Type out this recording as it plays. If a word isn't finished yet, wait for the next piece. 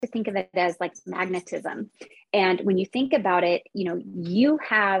to think of it as like magnetism. And when you think about it, you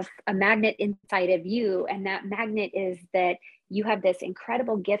have a magnet inside of you, and that magnet is that you have this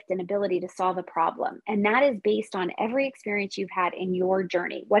incredible gift and ability to solve a problem. And that is based on every experience you've had in your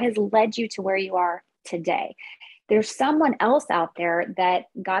journey. What has led you to where you are today? There's someone else out there that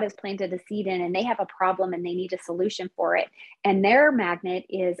God has planted a seed in, and they have a problem and they need a solution for it. And their magnet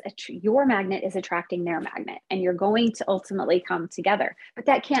is, your magnet is attracting their magnet, and you're going to ultimately come together. But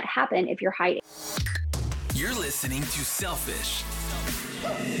that can't happen if you're hiding. You're listening to Selfish.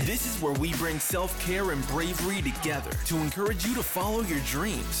 This is where we bring self-care and bravery together to encourage you to follow your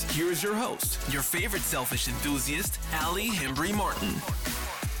dreams. Here's your host, your favorite selfish enthusiast, Allie Hembry Martin.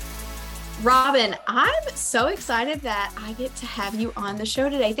 Robin, I'm so excited that I get to have you on the show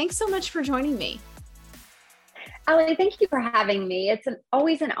today. Thanks so much for joining me. Allie, thank you for having me. It's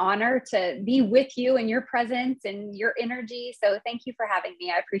always an honor to be with you and your presence and your energy. So thank you for having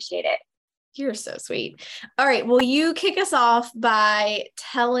me. I appreciate it. You're so sweet. All right. Will you kick us off by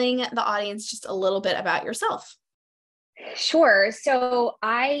telling the audience just a little bit about yourself? Sure. So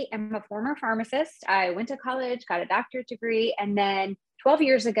I am a former pharmacist. I went to college, got a doctorate degree, and then 12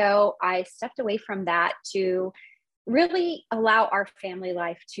 years ago, I stepped away from that to really allow our family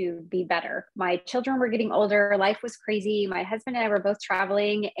life to be better. My children were getting older. Life was crazy. My husband and I were both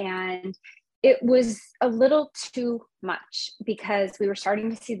traveling, and it was a little too much because we were starting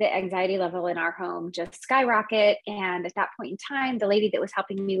to see the anxiety level in our home just skyrocket. And at that point in time, the lady that was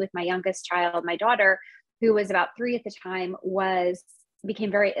helping me with my youngest child, my daughter, who was about 3 at the time, became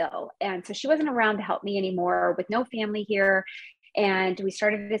very ill. And so she wasn't around to help me anymore, with no family here. And we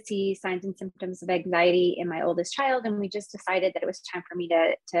started to see signs and symptoms of anxiety in my oldest child. And we just decided that it was time for me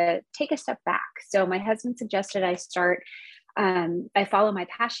to take a step back. So my husband suggested I follow my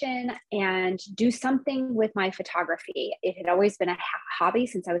passion and do something with my photography. It had always been a hobby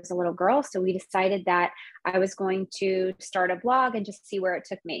since I was a little girl. So we decided that I was going to start a blog and just see where it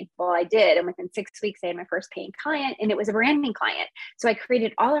took me. Well, I did. And within 6 weeks, I had my first paying client, and it was a branding client. So I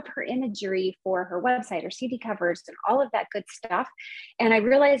created all of her imagery for her website, her CD covers, and all of that good stuff. And I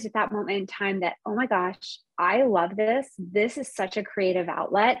realized at that moment in time that, oh my gosh, I love this. This is such a creative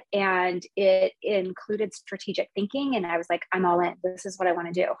outlet, and it included strategic thinking. And I was like, I'm all in. This is what I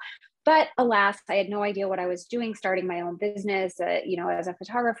want to do. But alas, I had no idea what I was doing, starting my own business. As a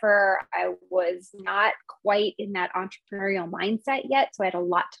photographer, I was not quite in that entrepreneurial mindset yet. So I had a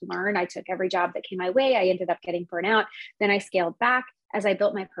lot to learn. I took every job that came my way. I ended up getting burnt out. Then I scaled back as I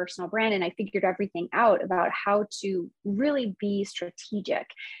built my personal brand, and I figured everything out about how to really be strategic.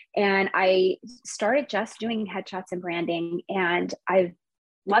 And I started just doing headshots and branding, and I've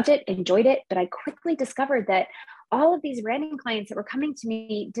loved it, enjoyed it. But I quickly discovered that all of these branding clients that were coming to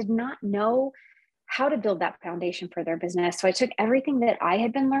me did not know how to build that foundation for their business. So I took everything that I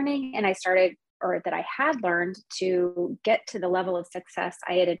had been learning, and that I had learned to get to the level of success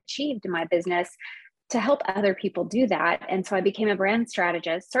I had achieved in my business, to help other people do that. And so I became a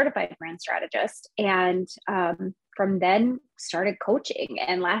certified brand strategist. And from then started coaching.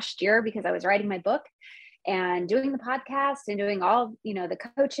 And last year, because I was writing my book and doing the podcast and doing all, the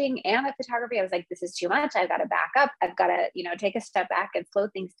coaching and the photography, I was like, this is too much. I've got to back up. I've got to, take a step back and slow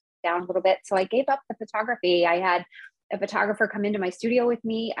things down a little bit. So I gave up the photography. I had a photographer come into my studio with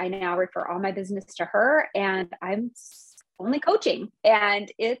me. I now refer all my business to her, and I'm only coaching,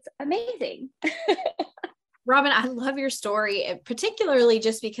 and it's amazing. Robin, I love your story, particularly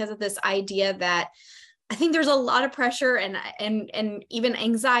just because of this idea that I think there's a lot of pressure and even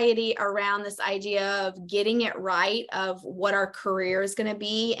anxiety around this idea of getting it right, of what our career is going to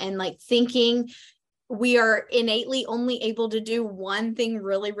be, and like thinking we are innately only able to do one thing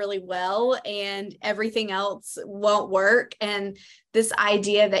really, really well, and everything else won't work. And this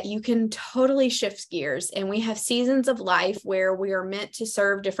idea that you can totally shift gears, and we have seasons of life where we are meant to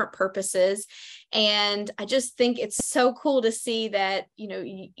serve different purposes. And I just think it's so cool to see that,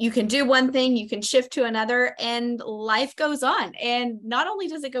 you can do one thing, you can shift to another, and life goes on. And not only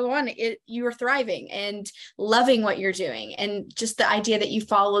does it go on, you are thriving and loving what you're doing. And just the idea that you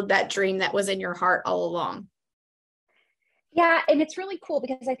followed that dream that was in your heart all along. Yeah. And it's really cool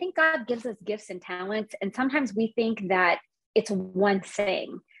because I think God gives us gifts and talents. And sometimes we think that it's one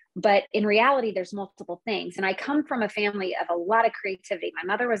thing. But in reality, there's multiple things. And I come from a family of a lot of creativity. My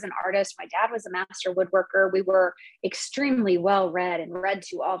mother was an artist. My dad was a master woodworker. We were extremely well read and read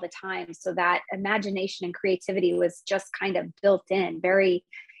to all the time. So that imagination and creativity was just kind of built in, very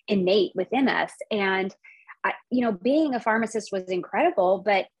innate within us. And, being a pharmacist was incredible,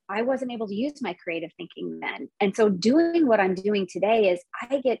 but I wasn't able to use my creative thinking then. And so doing what I'm doing today is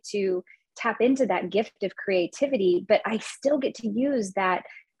I get to tap into that gift of creativity, but I still get to use that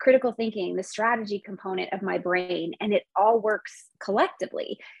critical thinking, the strategy component of my brain, and it all works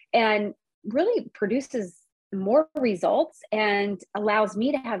collectively and really produces more results and allows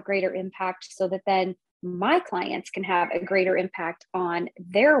me to have greater impact so that then my clients can have a greater impact on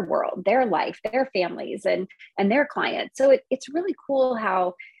their world, their life, their families, and their clients. So it's really cool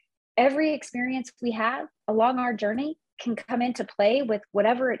how every experience we have along our journey can come into play with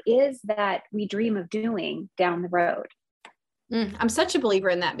whatever it is that we dream of doing down the road. I'm such a believer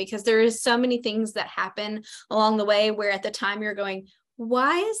in that, because there is so many things that happen along the way where at the time you're going,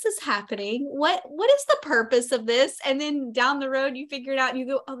 why is this happening? What is the purpose of this? And then down the road, you figure it out and you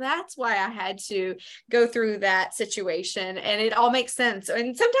go, oh, that's why I had to go through that situation. And it all makes sense.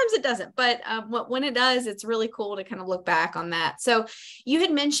 And sometimes it doesn't, but when it does, it's really cool to kind of look back on that. So you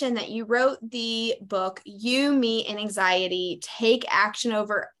had mentioned that you wrote the book, You, Me, and Anxiety: Take Action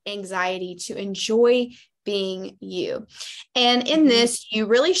Over Anxiety to Enjoy Being You. And in this, you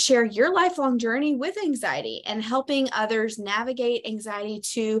really share your lifelong journey with anxiety and helping others navigate anxiety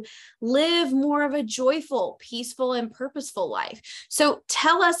to live more of a joyful, peaceful, and purposeful life. So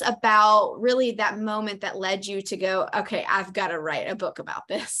tell us about really that moment that led you to go, okay, I've got to write a book about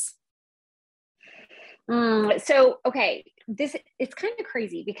this. It's kind of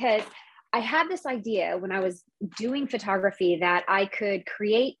crazy because I had this idea when I was doing photography that I could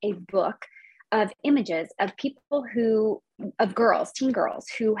create a book of images of teen girls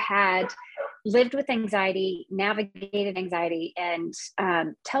who had lived with anxiety, navigated anxiety, and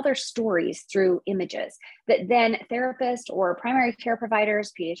tell their stories through images that then therapists or primary care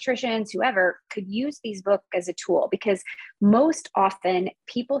providers, pediatricians, whoever could use these books as a tool, because most often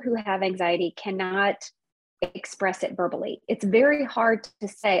people who have anxiety cannot express it verbally. It's very hard to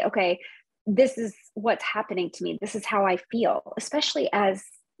say, okay, this is what's happening to me. This is how I feel, especially as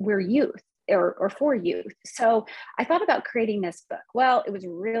we're youth. Or for youth. So I thought about creating this book. Well, it was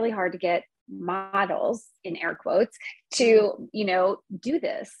really hard to get models, in air quotes, to, do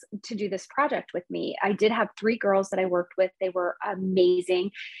this project with me. I did have 3 girls that I worked with. They were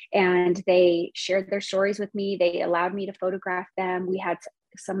amazing, and they shared their stories with me. They allowed me to photograph them. We had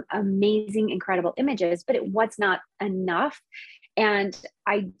some amazing, incredible images, but it was not enough. And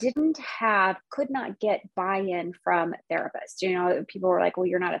I could not get buy-in from therapists. People were like, well,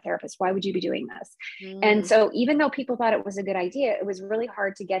 you're not a therapist. Why would you be doing this? And so even though people thought it was a good idea, it was really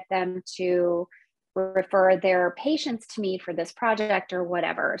hard to get them to refer their patients to me for this project or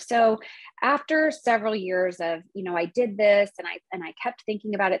whatever. So after several years of, I did this and I kept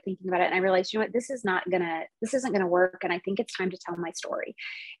thinking about it, and I realized, this isn't gonna work. And I think it's time to tell my story.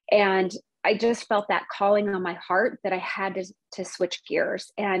 And I just felt that calling on my heart that I had to switch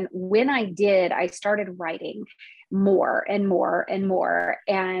gears. And when I did, I started writing more and more and more.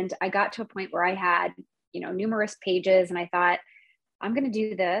 And I got to a point where I had, numerous pages, and I thought, I'm going to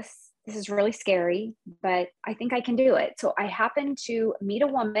do this. This is really scary, but I think I can do it. So I happened to meet a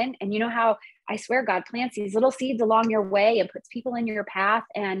woman, and you know how I swear God plants these little seeds along your way and puts people in your path.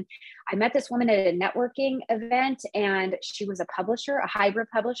 And I met this woman at a networking event, and she was a publisher, a hybrid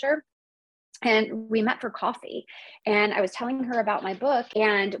publisher. And we met for coffee, and I was telling her about my book,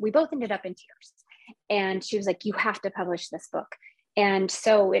 and we both ended up in tears. And she was like, you have to publish this book. And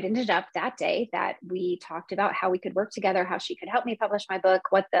so it ended up that day that we talked about how we could work together, how she could help me publish my book,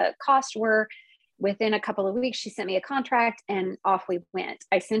 what the costs were. Within a couple of weeks, she sent me a contract, and off we went.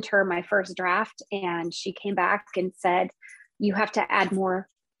 I sent her my first draft, and she came back and said, you have to add more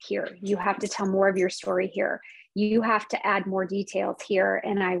here. You have to tell more of your story here. You have to add more details here.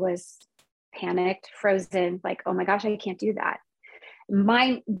 And I was panicked, frozen, like, oh my gosh, I can't do that.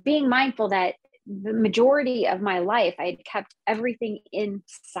 Being mindful that the majority of my life, I had kept everything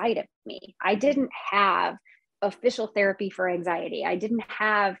inside of me. I didn't have official therapy for anxiety. I didn't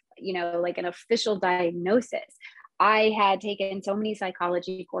have, like an official diagnosis. I had taken so many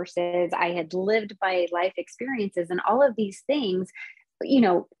psychology courses. I had lived by life experiences, and all of these things,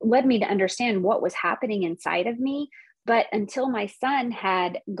 led me to understand what was happening inside of me. But until my son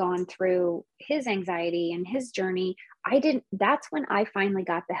had gone through his anxiety and his journey, that's when I finally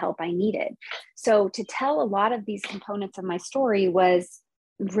got the help I needed. So to tell a lot of these components of my story was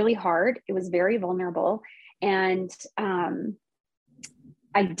really hard. It was very vulnerable. And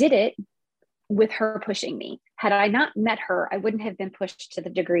I did it with her pushing me. Had I not met her, I wouldn't have been pushed to the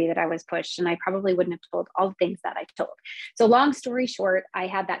degree that I was pushed. And I probably wouldn't have told all the things that I told. So long story short, I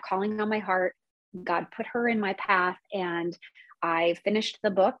had that calling on my heart. God put her in my path, and I finished the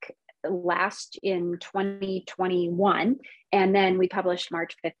book last in 2021. And then we published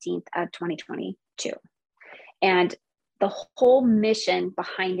March 15th of 2022. And the whole mission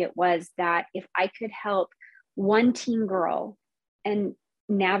behind it was that if I could help one teen girl, and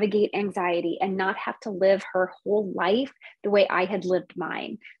navigate anxiety and not have to live her whole life the way I had lived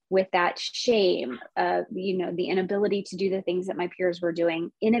mine, with that shame, the inability to do the things that my peers were doing,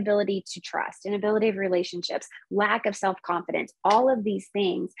 inability to trust, inability of relationships, lack of self-confidence, all of these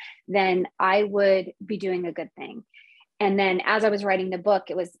things, then I would be doing a good thing. And then as I was writing the book,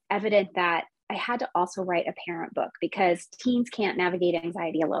 it was evident that I had to also write a parent book, because teens can't navigate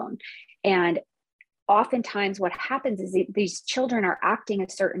anxiety alone. And oftentimes what happens is these children are acting a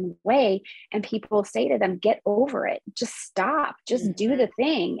certain way, and people say to them, get over it, just stop, just do the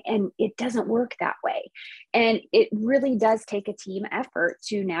thing. And it doesn't work that way. And it really does take a team effort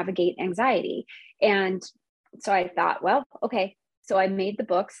to navigate anxiety. And so I thought, well, okay. So I made the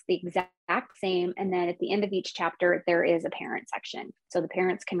books the exact same. And then at the end of each chapter, there is a parent section. So the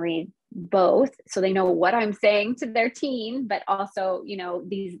parents can read both, so they know what I'm saying to their teen, but also,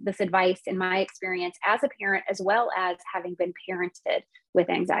 this advice in my experience as a parent, as well as having been parented with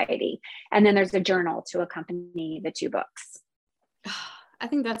anxiety. And then there's a journal to accompany the two books. I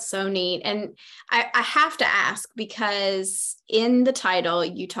think that's so neat. And I have to ask, because in the title,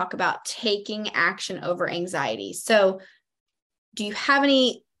 you talk about taking action over anxiety. So do you have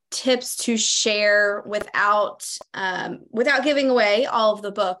any tips to share without giving away all of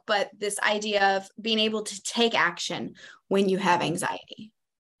the book, but this idea of being able to take action when you have anxiety?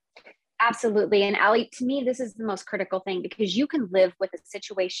 Absolutely. And Allie, to me, this is the most critical thing, because you can live with a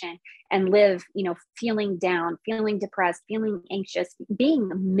situation and live, feeling down, feeling depressed, feeling anxious,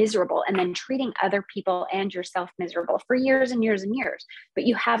 being miserable, and then treating other people and yourself miserable for years and years and years. But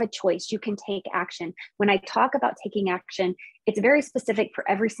you have a choice. You can take action. When I talk about taking action, it's very specific for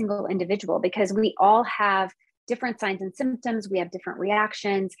every single individual, because we all have different signs and symptoms. We have different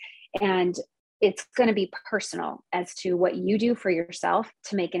reactions, and it's going to be personal as to what you do for yourself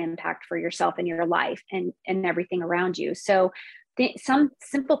to make an impact for yourself and your life and everything around you. So some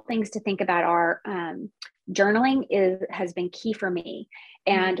simple things to think about are journaling has been key for me.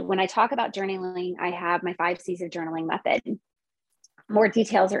 And when I talk about journaling, I have my 5 C's of journaling method. More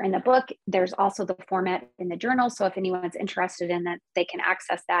details are in the book. There's also the format in the journal. So if anyone's interested in that, they can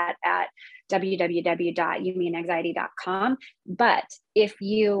access that at www.youmeandanxiety.com. But if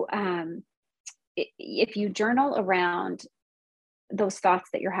you journal around those thoughts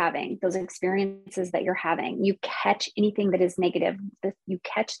that you're having, those experiences that you're having, you catch anything that is negative, you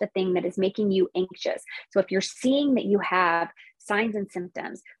catch the thing that is making you anxious. So if you're seeing that you have signs and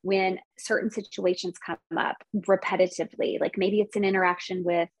symptoms when certain situations come up repetitively, like maybe it's an interaction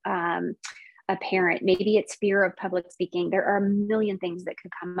with a parent, maybe it's fear of public speaking. There are a million things that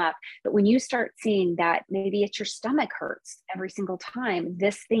could come up. But when you start seeing that maybe it's your stomach hurts every single time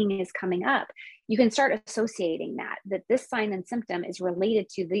this thing is coming up, you can start associating that this sign and symptom is related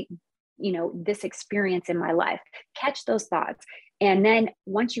to this experience in my life. Catch those thoughts. And then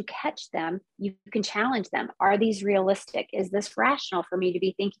once you catch them, you can challenge them. Are these realistic? Is this rational for me to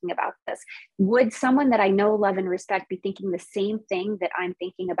be thinking about this? Would someone that I know, love, and respect be thinking the same thing that I'm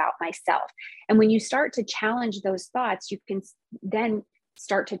thinking about myself? And when you start to challenge those thoughts, you can then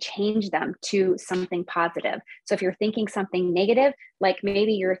start to change them to something positive. So if you're thinking something negative, like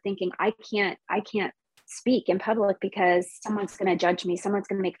maybe you're thinking, I can't speak in public because someone's going to judge me, someone's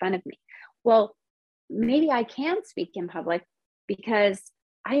going to make fun of me. Well, maybe I can speak in public because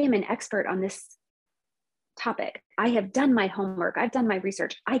I am an expert on this topic. I have done my homework. I've done my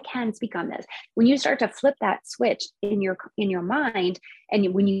research. I can speak on this. When you start to flip that switch in your mind,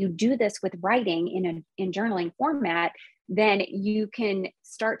 and when you do this with writing in journaling format, then you can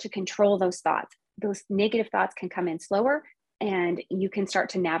start to control those thoughts. Those negative thoughts can come in slower, and you can start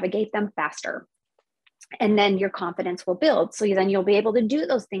to navigate them faster. And then your confidence will build. So then you'll be able to do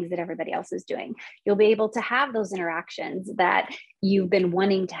those things that everybody else is doing. You'll be able to have those interactions that you've been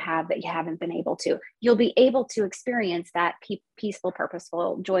wanting to have that you haven't been able to. You'll be able to experience that peaceful,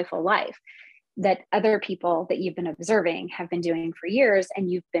 purposeful, joyful life that other people that you've been observing have been doing for years and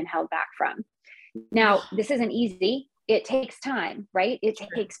you've been held back from. Now, this isn't easy. It takes time, right? It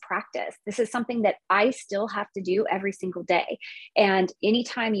takes practice. This is something that I still have to do every single day. And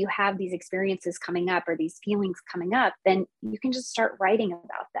anytime you have these experiences coming up or these feelings coming up, then you can just start writing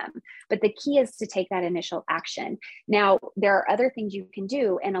about them. But the key is to take that initial action. Now, there are other things you can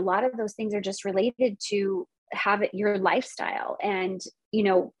do. And a lot of those things are just related to your lifestyle. And,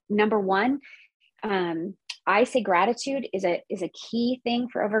 number one, I say gratitude is a key thing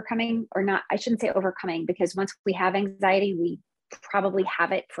for overcoming, or not, I shouldn't say overcoming, because once we have anxiety, we probably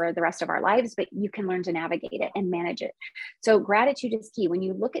have it for the rest of our lives, but you can learn to navigate it and manage it. So gratitude is key. When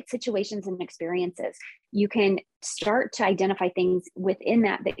you look at situations and experiences, you can start to identify things within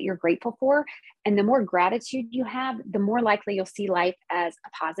that you're grateful for. And the more gratitude you have, the more likely you'll see life as a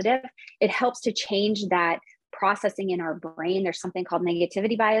positive. It helps to change that processing in our brain. There's something called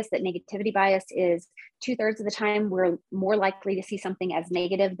negativity bias. That negativity bias is 2/3 of the time we're more likely to see something as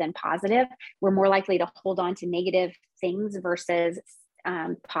negative than positive. We're more likely to hold on to negative things versus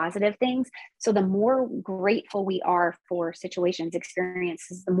positive things. So the more grateful we are for situations,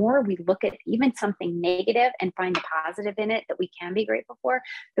 experiences, the more we look at even something negative and find the positive in it that we can be grateful for,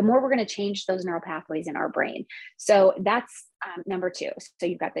 the more we're going to change those neural pathways in our brain. So that's number 2. So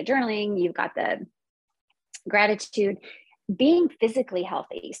you've got the journaling, you've got the gratitude, being physically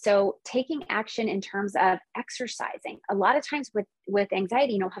healthy. So taking action in terms of exercising. A lot of times with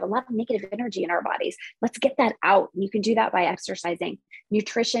anxiety, have a lot of negative energy in our bodies. Let's get that out. You can do that by exercising.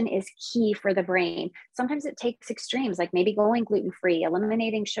 Nutrition is key for the brain. Sometimes it takes extremes, like maybe going gluten-free,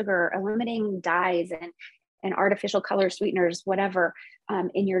 eliminating sugar, eliminating dyes and artificial color sweeteners, whatever,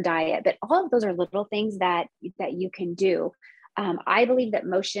 in your diet. But all of those are little things that you can do. I believe that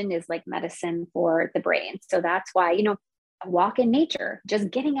motion is like medicine for the brain. So that's why, a walk in nature, just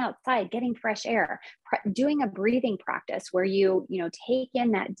getting outside, getting fresh air, doing a breathing practice where you take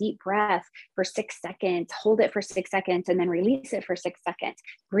in that deep breath for 6 seconds, hold it for 6 seconds, and then release it for 6 seconds.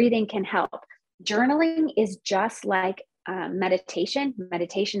 Breathing can help. Journaling is just like meditation.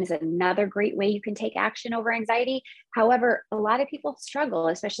 Meditation is another great way you can take action over anxiety. However, a lot of people struggle,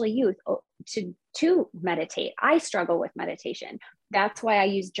 especially youth, to meditate. I struggle with meditation. That's why I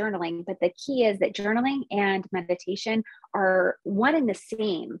use journaling. But the key is that journaling and meditation are one and the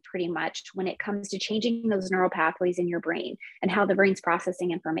same pretty much when it comes to changing those neural pathways in your brain and how the brain's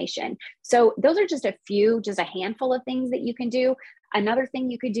processing information. So those are just a handful of things that you can do. Another thing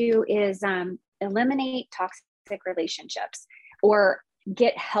you could do is eliminate toxic relationships or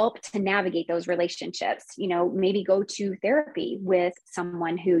get help to navigate those relationships. Maybe go to therapy with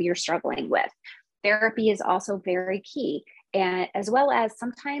someone who you're struggling with. Therapy is also very key. And as well as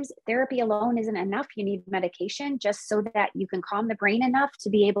sometimes therapy alone isn't enough. You need medication just so that you can calm the brain enough to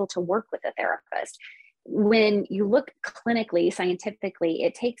be able to work with a therapist. When you look clinically, scientifically,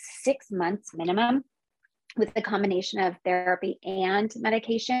 it takes 6 months minimum with the combination of therapy and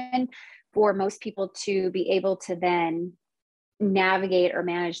medication for most people to be able to then navigate or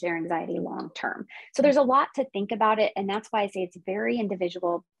manage their anxiety long term. So there's a lot to think about it. And that's why I say it's very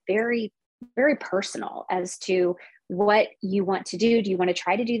individual, very, very personal as to what you want to do. Do you want to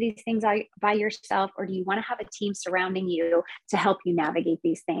try to do these things by yourself, or do you want to have a team surrounding you to help you navigate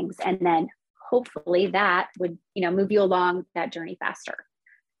these things? And then hopefully that would, move you along that journey faster.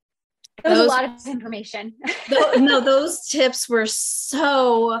 That was a lot of information. No, those tips were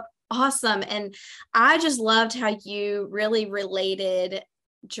so awesome. And I just loved how you really related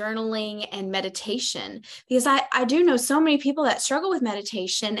journaling and meditation, because I do know so many people that struggle with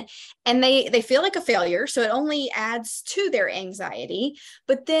meditation and they feel like a failure. So it only adds to their anxiety.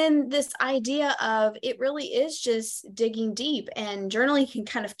 But then this idea of it really is just digging deep, and journaling can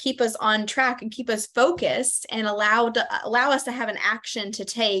kind of keep us on track and keep us focused and allow us to have an action to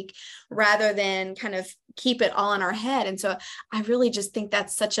take rather than kind of keep it all in our head. And so I really just think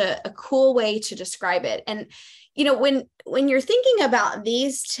that's such a cool way to describe it. And when you're thinking about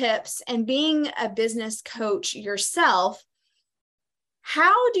these tips and being a business coach yourself,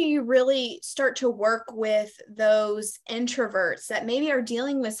 how do you really start to work with those introverts that maybe are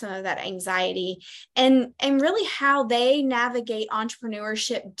dealing with some of that anxiety, and really how they navigate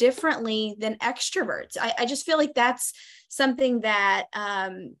entrepreneurship differently than extroverts? I just feel like that's something that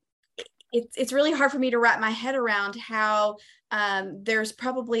it's really hard for me to wrap my head around, how there's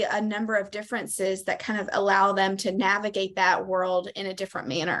probably a number of differences that kind of allow them to navigate that world in a different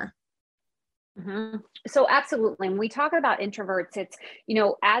manner. Mm-hmm. So absolutely. When we talk about introverts, it's,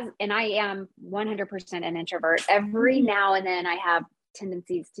 and I am 100% an introvert. Every now and then I have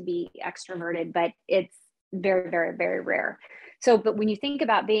tendencies to be extroverted, but it's very, very, very rare. So, but when you think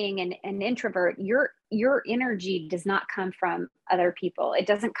about being an introvert, your energy does not come from other people. It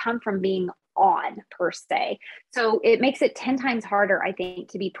doesn't come from being on per se. So it makes it 10 times harder, I think,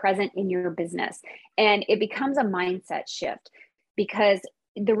 to be present in your business. And it becomes a mindset shift, because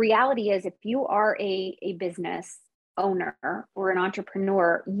the reality is, if you are a business owner or an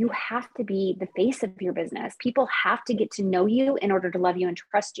entrepreneur, you have to be the face of your business. People have to get to know you in order to love you and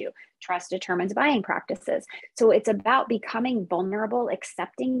trust you. Trust determines buying practices. So it's about becoming vulnerable,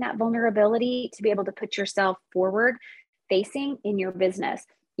 accepting that vulnerability to be able to put yourself forward facing in your business.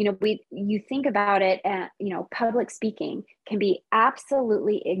 you think about it, public speaking can be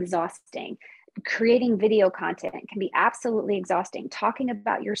absolutely exhausting. Creating video content can be absolutely exhausting. Talking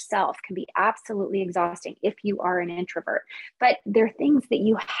about yourself can be absolutely exhausting if you are an introvert. But there are things that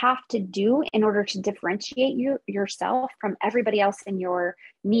you have to do in order to differentiate yourself from everybody else in your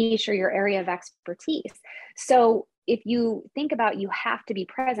niche or your area of expertise. So if you think about you have to be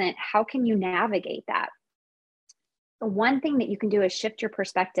present, how can you navigate that? The one thing that you can do is shift your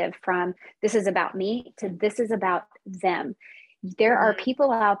perspective from this is about me to this is about them. There are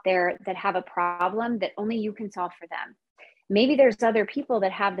people out there that have a problem that only you can solve for them. Maybe there's other people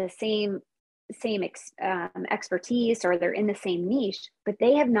that have the same expertise, or they're in the same niche, but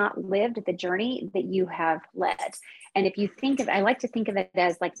they have not lived the journey that you have led. And if you think of, I like to think of it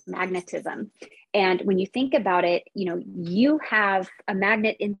as like magnetism. And when you think about it, you have a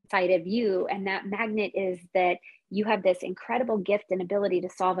magnet inside of you, and that magnet is that you have this incredible gift and ability to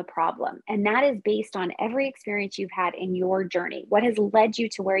solve a problem. And that is based on every experience you've had in your journey. What has led you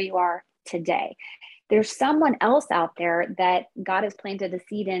to where you are today? There's someone else out there that God has planted a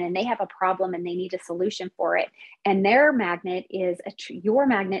seed in, and they have a problem and they need a solution for it. And their magnet is, your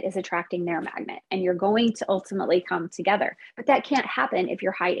magnet is attracting their magnet, and you're going to ultimately come together. But that can't happen if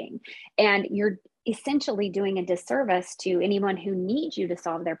you're hiding. And you're essentially doing a disservice to anyone who needs you to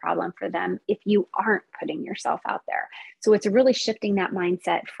solve their problem for them if you aren't putting yourself out there. So it's really shifting that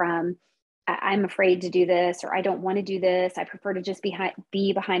mindset from, I'm afraid to do this, or I don't want to do this, I prefer to just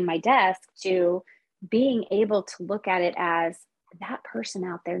be behind my desk, to being able to look at it as that person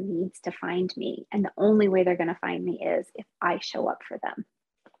out there needs to find me. And the only way they're going to find me is if I show up for them.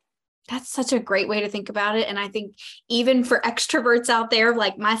 That's such a great way to think about it. And I think even for extroverts out there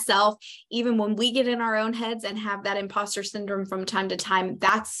like myself, even when we get in our own heads and have that imposter syndrome from time to time,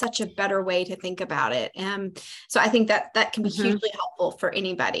 that's such a better way to think about it. So I think that can be hugely helpful for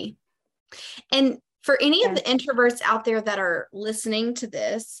anybody. And for any of the introverts out there that are listening to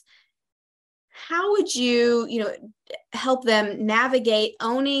this, how would you, help them navigate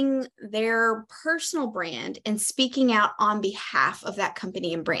owning their personal brand and speaking out on behalf of that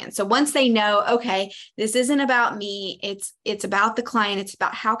company and brand? So once they know, okay, this isn't about me, it's about the client, it's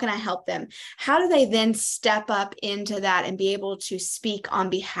about how can I help them? How do they then step up into that and be able to speak on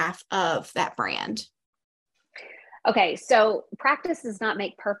behalf of that brand? Okay, so practice does not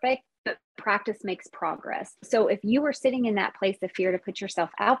make perfect, but practice makes progress. So if you were sitting in that place of fear to put yourself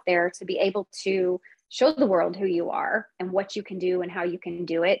out there, to be able to show the world who you are and what you can do and how you can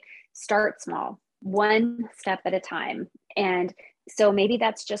do it, start small, one step at a time. And so maybe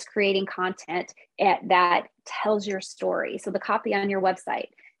that's just creating content that tells your story. So the copy on your website,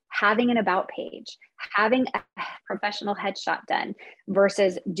 having an about page, having a professional headshot done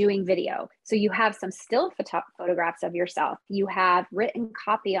versus doing video. So you have some still photographs of yourself. You have written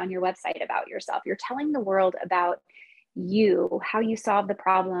copy on your website about yourself. You're telling the world about you, how you solve the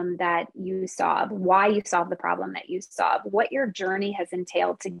problem that you solve, why you solve the problem that you solve, what your journey has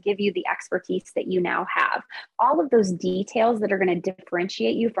entailed to give you the expertise that you now have. All of those details that are going to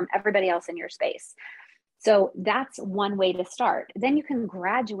differentiate you from everybody else in your space. So that's one way to start. Then you can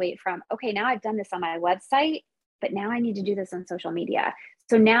graduate from, okay, now I've done this on my website, but now I need to do this on social media.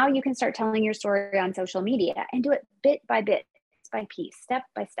 So now you can start telling your story on social media and do it bit by bit, piece by piece, step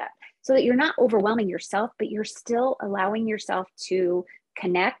by step, so that you're not overwhelming yourself, but you're still allowing yourself to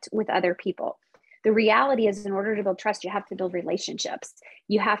connect with other people. The reality is, in order to build trust, you have to build relationships.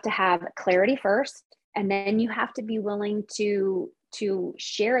 You have to have clarity first, and then you have to be willing to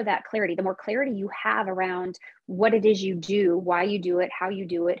share that clarity. The more clarity you have around what it is you do, why you do it, how you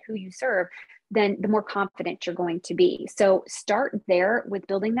do it, who you serve, then the more confident you're going to be. So start there with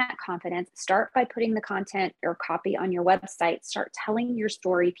building that confidence. Start by putting the content or copy on your website. Start telling your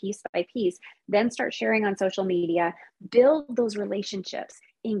story piece by piece. Then start sharing on social media. Build those relationships.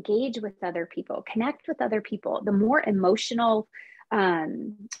 Engage with other people. Connect with other people. The more emotional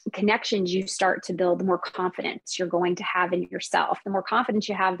connections you start to build, the more confidence you're going to have in yourself. The more confidence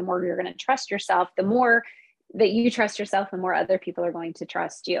you have, the more you're going to trust yourself. The more that you trust yourself, the more other people are going to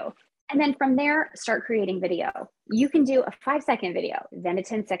trust you. And then from there, start creating video. You can do a 5-second video, then a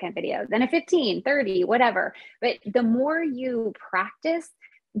 10-second video, then a 15, 30, whatever. But the more you practice,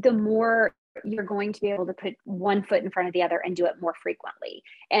 the more you're going to be able to put one foot in front of the other and do it more frequently.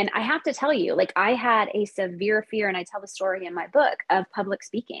 And I have to tell you, like, I had a severe fear, and I tell the story in my book, of public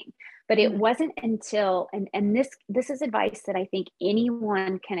speaking, but it wasn't until, and this is advice that I think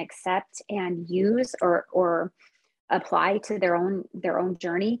anyone can accept and use or apply to their own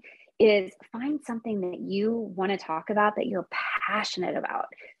journey, is find something that you want to talk about, that you're passionate about.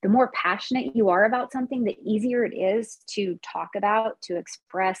 The more passionate you are about something, the easier it is to talk about, to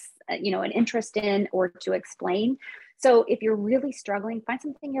express, an interest in, or to explain. So if you're really struggling, find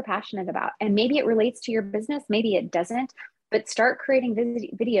something you're passionate about, and maybe it relates to your business, maybe it doesn't, but start creating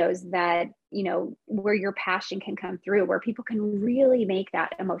videos that, where your passion can come through, where people can really make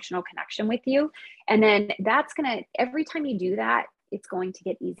that emotional connection with you. And then every time you do that, it's going to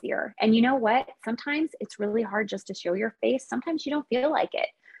get easier. And you know what? Sometimes it's really hard just to show your face. Sometimes you don't feel like it.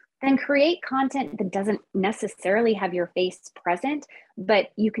 Then create content that doesn't necessarily have your face present, but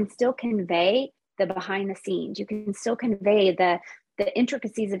you can still convey the behind the scenes. You can still convey the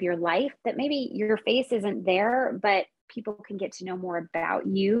intricacies of your life that maybe your face isn't there, but people can get to know more about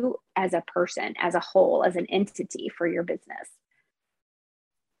you as a person, as a whole, as an entity for your business.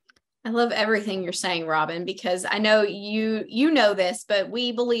 I love everything you're saying, Robin, because I know you know this, but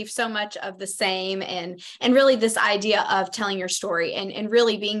we believe so much of the same, and really this idea of telling your story and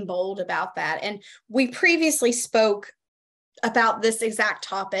really being bold about that. And we previously spoke about this exact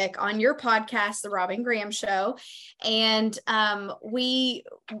topic on your podcast, The Robin Graham Show. And I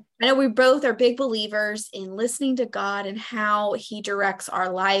know we both are big believers in listening to God and how he directs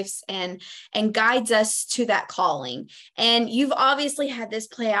our lives and guides us to that calling. And you've obviously had this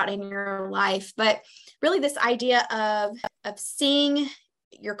play out in your life, but really this idea of seeing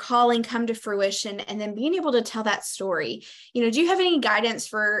your calling come to fruition and then being able to tell that story. Do you have any guidance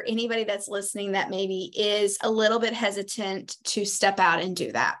for anybody that's listening that maybe is a little bit hesitant to step out and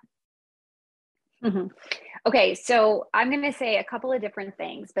do that? Mm-hmm. Okay, so I'm going to say a couple of different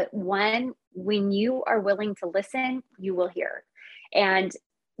things, but one, when you are willing to listen, you will hear. And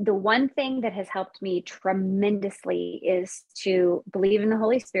the one thing that has helped me tremendously is to believe in the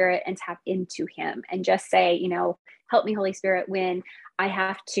Holy Spirit and tap into him and just say, help me, Holy Spirit, when I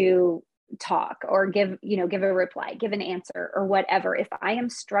have to talk or give a reply, give an answer or whatever. If I am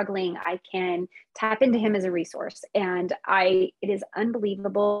struggling, I can tap into him as a resource. And it is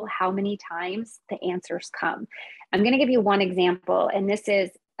unbelievable how many times the answers come. I'm going to give you one example. And this is,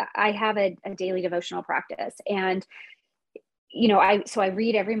 I have a daily devotional practice, and I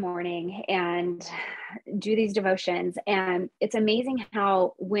read every morning and do these devotions, and it's amazing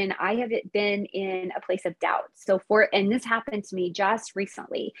how when I have been in a place of doubt. And this happened to me just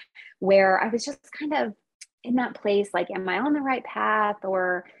recently, where I was just kind of in that place, like, am I on the right path,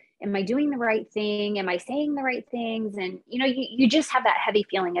 or am I doing the right thing? Am I saying the right things? And, you just have that heavy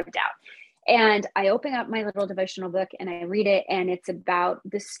feeling of doubt. And I open up my little devotional book and I read it, and it's about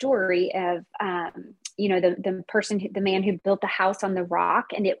the story of, the man who built the house on the rock,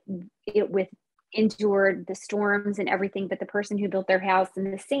 and it endured the storms and everything, but the person who built their house in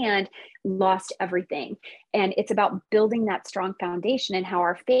the sand lost everything. And it's about building that strong foundation, and how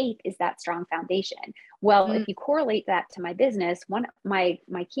our faith is that strong foundation. Well, if you correlate that to my business, my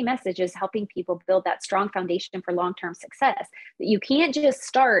key message is helping people build that strong foundation for long-term success. You can't just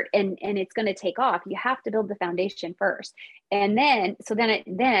start and it's going to take off. You have to build the foundation first. And then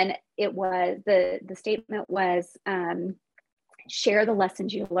it was the statement was, share the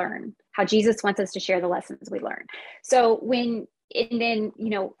lessons you learn, how Jesus wants us to share the lessons we learn. So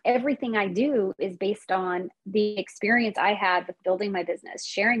everything I do is based on the experience I had with building my business,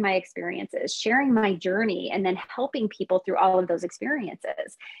 sharing my experiences, sharing my journey, and then helping people through all of those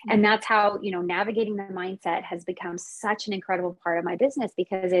experiences. And that's how, navigating the mindset has become such an incredible part of my business,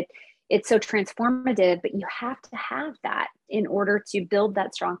 because it's so transformative, but you have to have that in order to build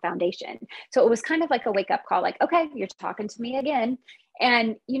that strong foundation. So it was kind of like a wake up call, like, okay, you're talking to me again.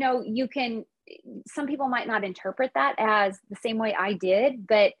 And, some people might not interpret that as the same way I did,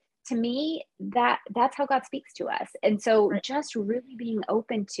 but to me, that's how God speaks to us. And so just really being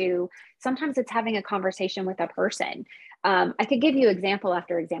open to, sometimes it's having a conversation with a person. I could give you example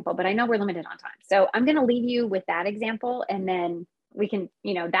after example, but I know we're limited on time. So I'm going to leave you with that example, and then we can,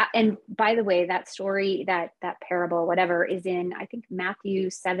 that. And by the way, that story, that parable, whatever, is in, I think, Matthew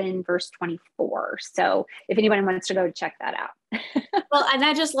 7, verse 24. So if anyone wants to go check that out. Well, and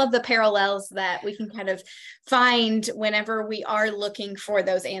I just love the parallels that we can kind of find whenever we are looking for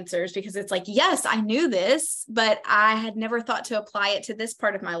those answers, because it's like, yes, I knew this, but I had never thought to apply it to this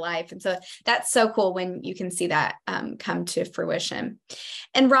part of my life. And so that's so cool when you can see that come to fruition.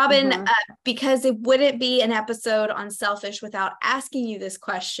 And Robin, because it wouldn't be an episode on selfish without asking you this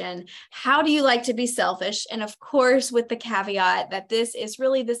question: how do you like to be selfish? And of course, with the caveat that this is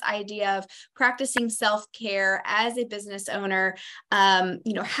really this idea of practicing self-care as a business owner.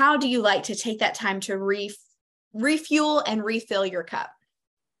 How do you like to take that time to refuel and refill your cup?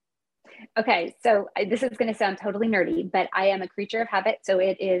 Okay, so this is going to sound totally nerdy, but I am a creature of habit. So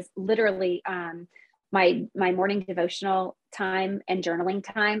it is literally my morning devotional time and journaling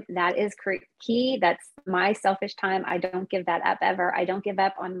time, that is key. That's my selfish time. I don't give that up ever. I don't give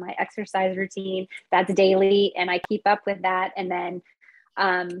up on my exercise routine. That's daily, and I keep up with that. And then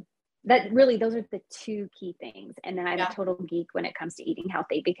that really, those are the two key things. And then I'm a total geek when it comes to eating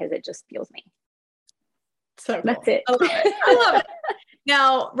healthy because it just fuels me. So cool. That's it. I love it. I love it.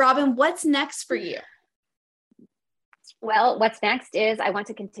 Now, Robin, what's next for you? Well, what's next is I want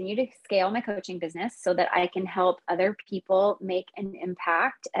to continue to scale my coaching business so that I can help other people make an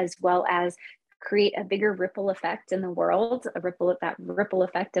impact, as well as create a bigger ripple effect in the world, that ripple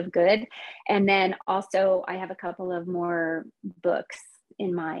effect of good. And then also I have a couple of more books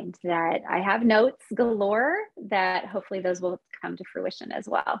in mind that I have notes galore that hopefully those will come to fruition as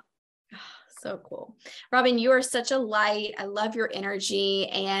well. So cool. Robin, you are such a light. I love your energy.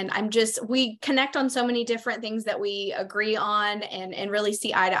 And we connect on so many different things that we agree on and really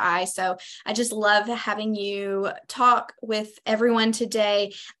see eye to eye. So I just love having you talk with everyone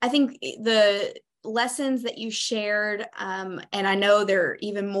today. I think the lessons that you shared, and I know they're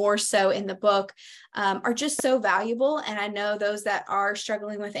even more so in the book, are just so valuable. And I know those that are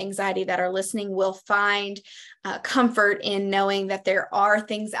struggling with anxiety that are listening will find comfort in knowing that there are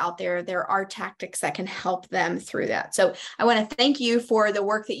things out there, there are tactics that can help them through that. So I want to thank you for the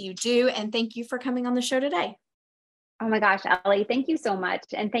work that you do, and thank you for coming on the show today. Oh my gosh, Ellie, thank you so much.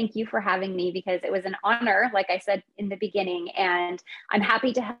 And thank you for having me, because it was an honor, like I said in the beginning. And I'm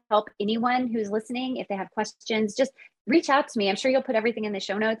happy to help anyone who's listening. If they have questions, just reach out to me. I'm sure you'll put everything in the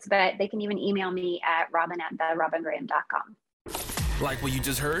show notes, but they can even email me at robin@therobingraham.com. Like what you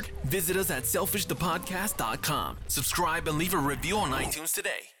just heard? Visit us at selfishthepodcast.com. Subscribe and leave a review on iTunes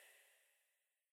today.